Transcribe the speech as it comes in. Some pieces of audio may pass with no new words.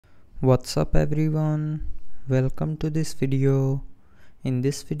What's up everyone, welcome to this video. In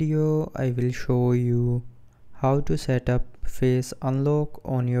this video I will show you how to set up face unlock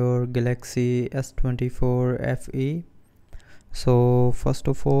on your Galaxy S24 FE. So first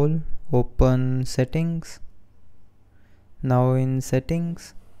of all, open settings. Now in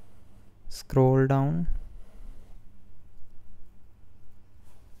settings, scroll down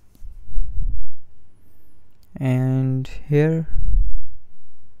and here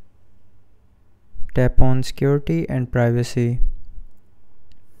tap on security and privacy.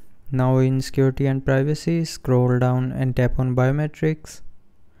 Now in security and privacy, scroll down and tap on biometrics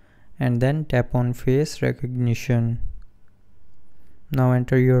and then tap on face recognition. Now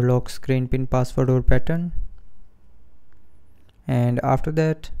enter your lock screen pin, password or pattern, and after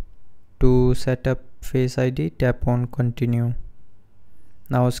that, to set up face ID, tap on continue.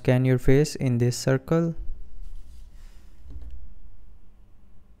 Now scan your face in this circle.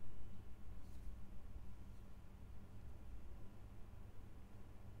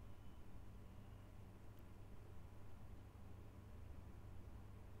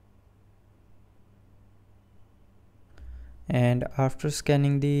 And after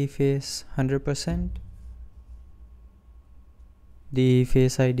scanning the face 100%, the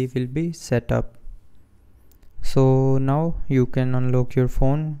face ID will be set up. So now you can unlock your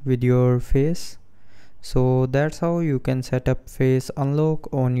phone with your face. So that's how you can set up face unlock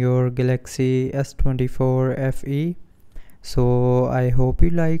on your Galaxy S24 FE. So I hope you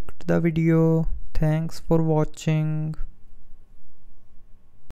liked the video. Thanks for watching.